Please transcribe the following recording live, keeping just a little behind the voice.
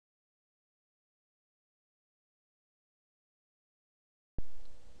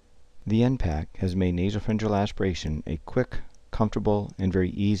The NPak has made nasopharyngeal aspiration a quick, comfortable, and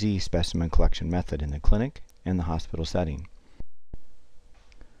very easy specimen collection method in the clinic and the hospital setting.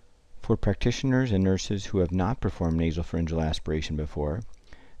 For practitioners and nurses who have not performed nasopharyngeal aspiration before,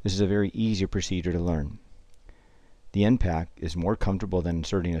 this is a very easy procedure to learn. The NPak is more comfortable than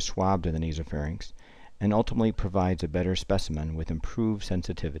inserting a swab to the nasopharynx and ultimately provides a better specimen with improved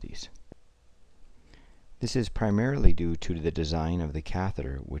sensitivities. This is primarily due to the design of the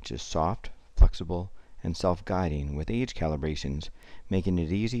catheter, which is soft, flexible, and self-guiding with age calibrations, making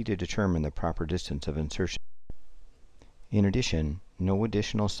it easy to determine the proper distance of insertion. In addition, no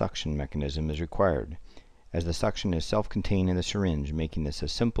additional suction mechanism is required, as the suction is self-contained in the syringe, making this a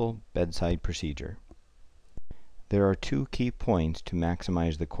simple bedside procedure. There are two key points to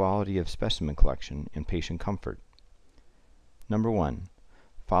maximize the quality of specimen collection and patient comfort. Number 1.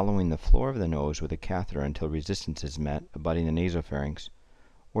 Following the floor of the nose with a catheter until resistance is met abutting the nasopharynx,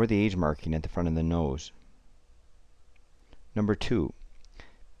 or the age marking at the front of the nose. Number 2.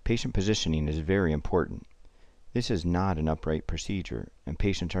 Patient positioning is very important. This is not an upright procedure, and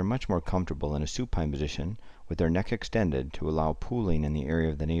patients are much more comfortable in a supine position with their neck extended to allow pooling in the area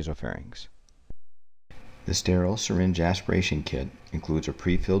of the nasopharynx. The sterile syringe aspiration kit includes a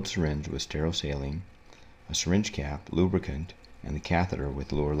pre-filled syringe with sterile saline, a syringe cap, lubricant, and the catheter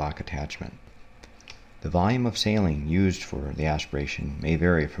with lower lock attachment. The volume of saline used for the aspiration may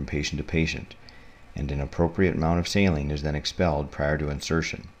vary from patient to patient, and an appropriate amount of saline is then expelled prior to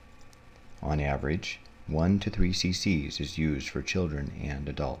insertion. On average, 1 to 3 cc's is used for children and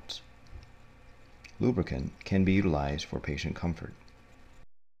adults. Lubricant can be utilized for patient comfort.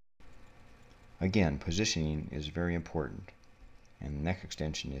 Again, positioning is very important, and neck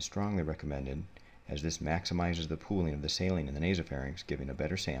extension is strongly recommended, as this maximizes the pooling of the saline in the nasopharynx, giving a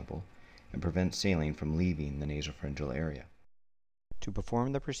better sample, and prevents saline from leaving the nasopharyngeal area. To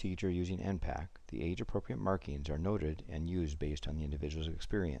perform the procedure using NPak, the age-appropriate markings are noted and used based on the individual's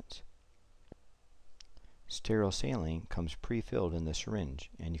experience. Sterile saline comes pre-filled in the syringe,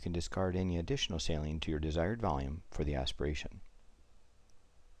 and you can discard any additional saline to your desired volume for the aspiration.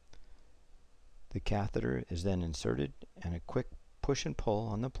 The catheter is then inserted, and a quick push and pull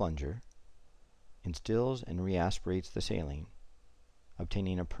on the plunger instills and reaspirates the saline,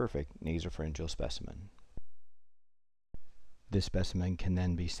 obtaining a perfect nasopharyngeal specimen. This specimen can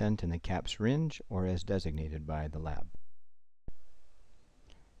then be sent in the cap syringe or as designated by the lab.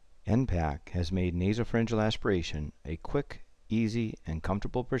 NPak has made nasopharyngeal aspiration a quick, easy, and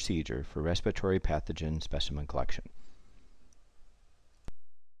comfortable procedure for respiratory pathogen specimen collection.